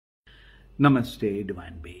Namaste,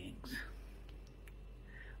 divine beings.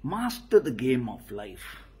 Master the game of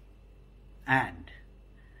life and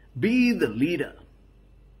be the leader.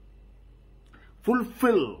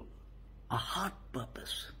 Fulfill a heart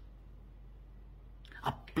purpose.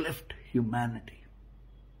 Uplift humanity.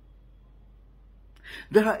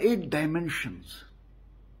 There are 8 dimensions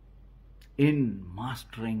in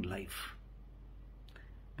mastering life,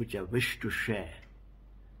 which I wish to share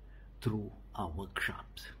through our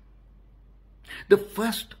workshops. The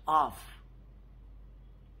first of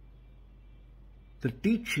the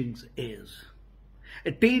teachings is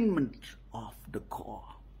attainment of the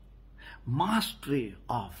core, mastery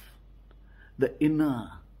of the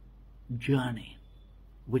inner journey,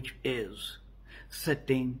 which is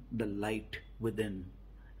setting the light within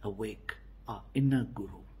awake, our inner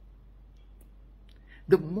guru.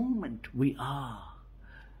 The moment we are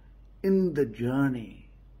in the journey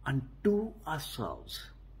unto ourselves,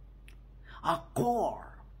 our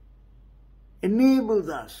core enables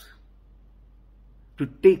us to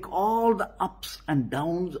take all the ups and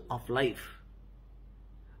downs of life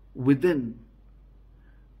within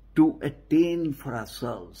to attain for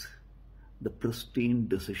ourselves the pristine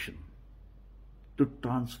decision, to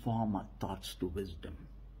transform our thoughts to wisdom,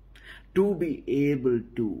 to be able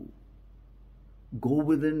to go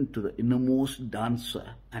within to the innermost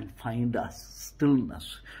dancer and find our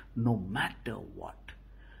stillness no matter what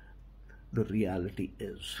the reality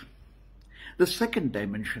is. The second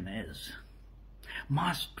dimension is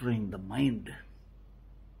mastering the mind.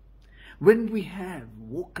 When we have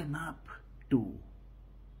woken up to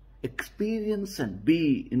experience and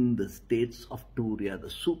be in the states of Turiya, the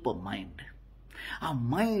super mind, our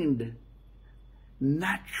mind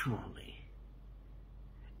naturally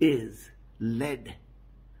is led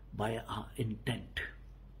by our intent.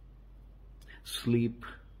 Sleep,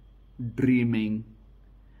 dreaming,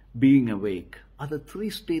 being awake are the 3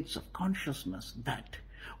 states of consciousness that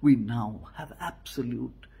we now have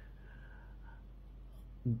absolute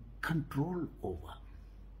control over.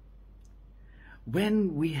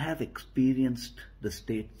 When we have experienced the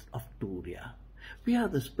states of Turiya, we are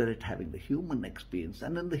the spirit having the human experience,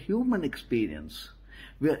 and in the human experience,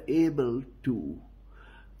 we are able to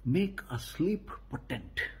make our sleep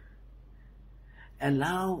potent,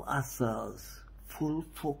 allow ourselves full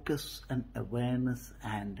focus and awareness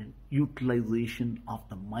and utilization of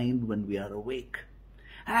the mind when we are awake,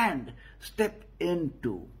 and step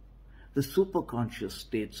into the super-conscious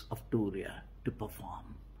states of Turiya to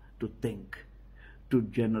perform, to think, to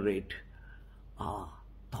generate our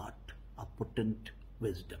thought, our potent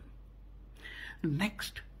wisdom.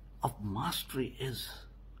 Next of mastery is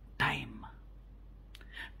time.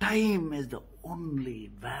 Time is the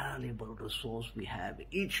only valuable resource we have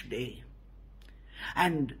each day.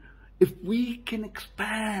 And if we can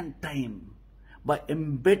expand time by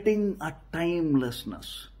embedding a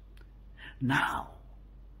timelessness, now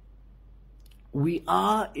we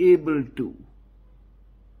are able to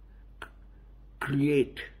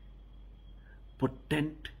create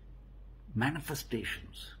potent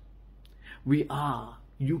manifestations. We are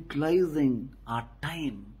utilizing our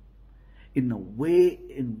time in a way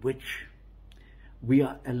in which we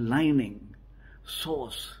are aligning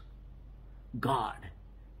Source, God,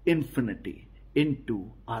 infinity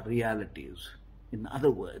into our realities. In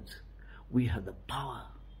other words, we have the power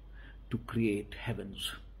to create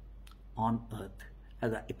heavens on earth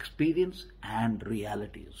as our experience and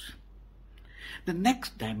realities. The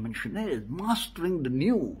next dimension is mastering the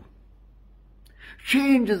new.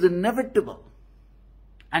 Change is inevitable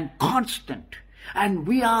and constant, and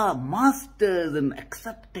we are masters in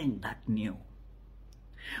accepting that new.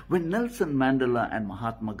 When Nelson Mandela and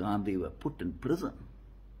Mahatma Gandhi were put in prison,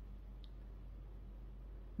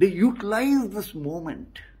 they utilized this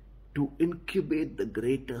moment to incubate the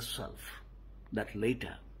greater self that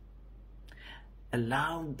later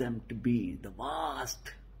allowed them to be the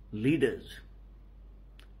vast leaders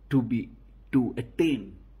to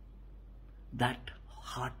attain that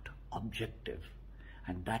heart objective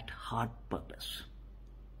and that heart purpose.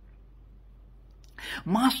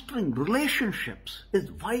 Mastering relationships is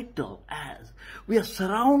vital, as we are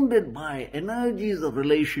surrounded by energies of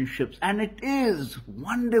relationships, and it is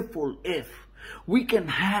wonderful if we can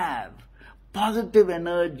have positive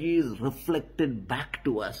energies reflected back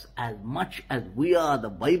to us as much as we are the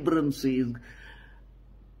vibrancies,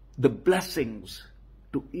 the blessings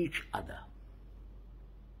to each other.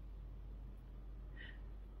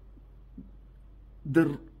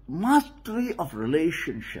 The mastery of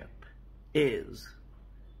relationship is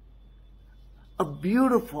a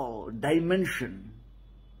beautiful dimension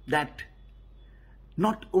that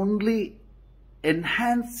not only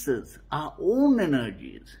enhances our own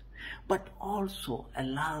energies, but also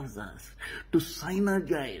allows us to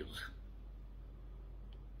synergize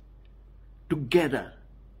together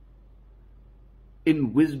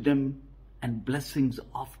in wisdom and blessings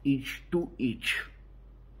of each to each.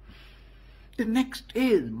 The next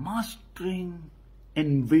is mastering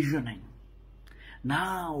envisioning.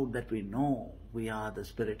 Now that we know we are the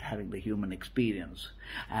spirit having the human experience,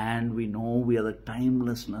 and we know we are the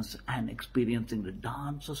timelessness and experiencing the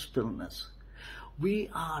dance of stillness, we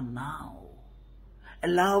are now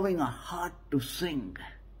allowing our heart to sing.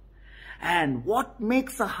 And what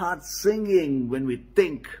makes a heart singing when we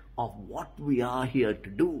think of what we are here to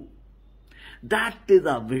do? That is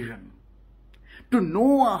our vision. To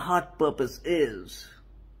know our heart purpose is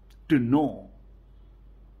to know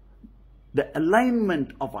the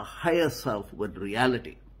alignment of our higher self with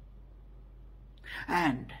reality.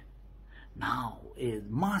 And now is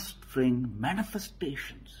mastering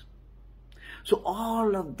manifestations. So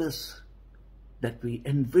all of this that we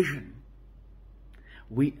envision,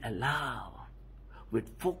 we allow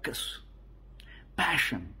with focus,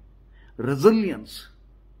 passion, resilience,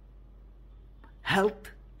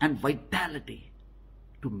 health and vitality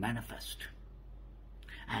to manifest.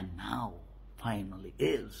 And now finally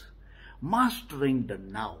is mastering the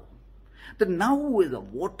now. The now is a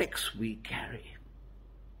vortex we carry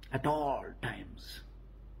at all times.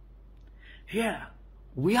 Here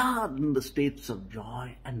we are in the states of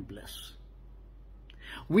joy and bliss.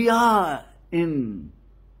 We are in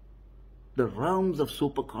the realms of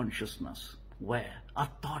super-consciousness where our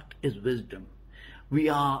thought is wisdom. We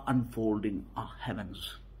are unfolding our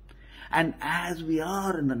heavens. And as we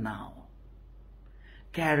are in the now,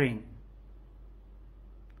 carrying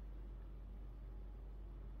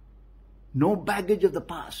no baggage of the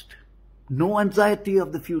past, no anxiety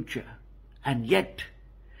of the future, and yet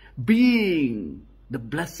being the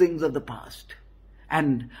blessings of the past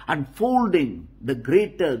and unfolding the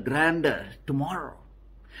greater, grander tomorrow.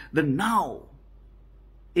 The now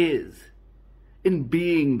is in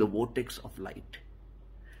being the vortex of light,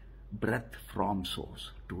 breath from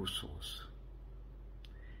source to source.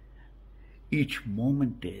 Each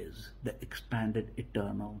moment is the expanded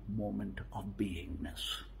eternal moment of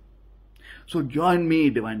beingness. So join me,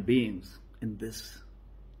 divine beings, in this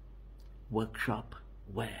workshop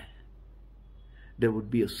where there would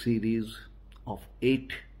be a series of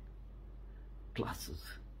 8 classes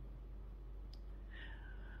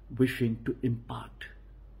wishing to impart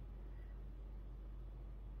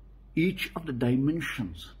each of the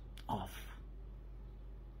dimensions of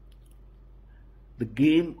the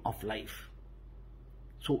game of life.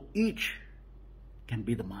 So each can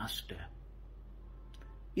be the master.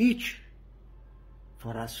 Each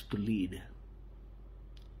for us to lead,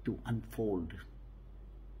 to unfold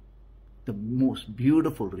the most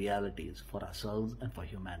beautiful realities for ourselves and for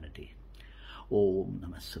humanity. Om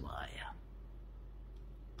Namah Shivaya.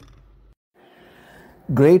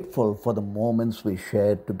 Grateful for the moments we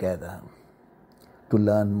shared together. To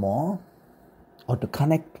learn more or to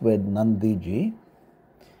connect with Nandhiji,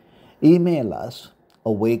 email us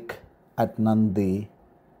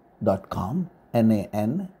awake@nandhi.com,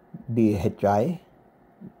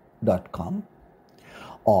 NANDHI.com,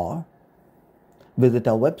 or visit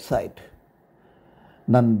our website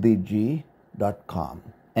nandhiji.com,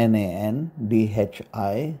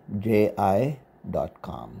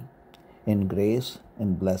 NANDHIJI.com, in grace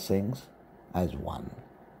and blessings as one.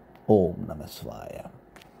 Om Namah Shivaya.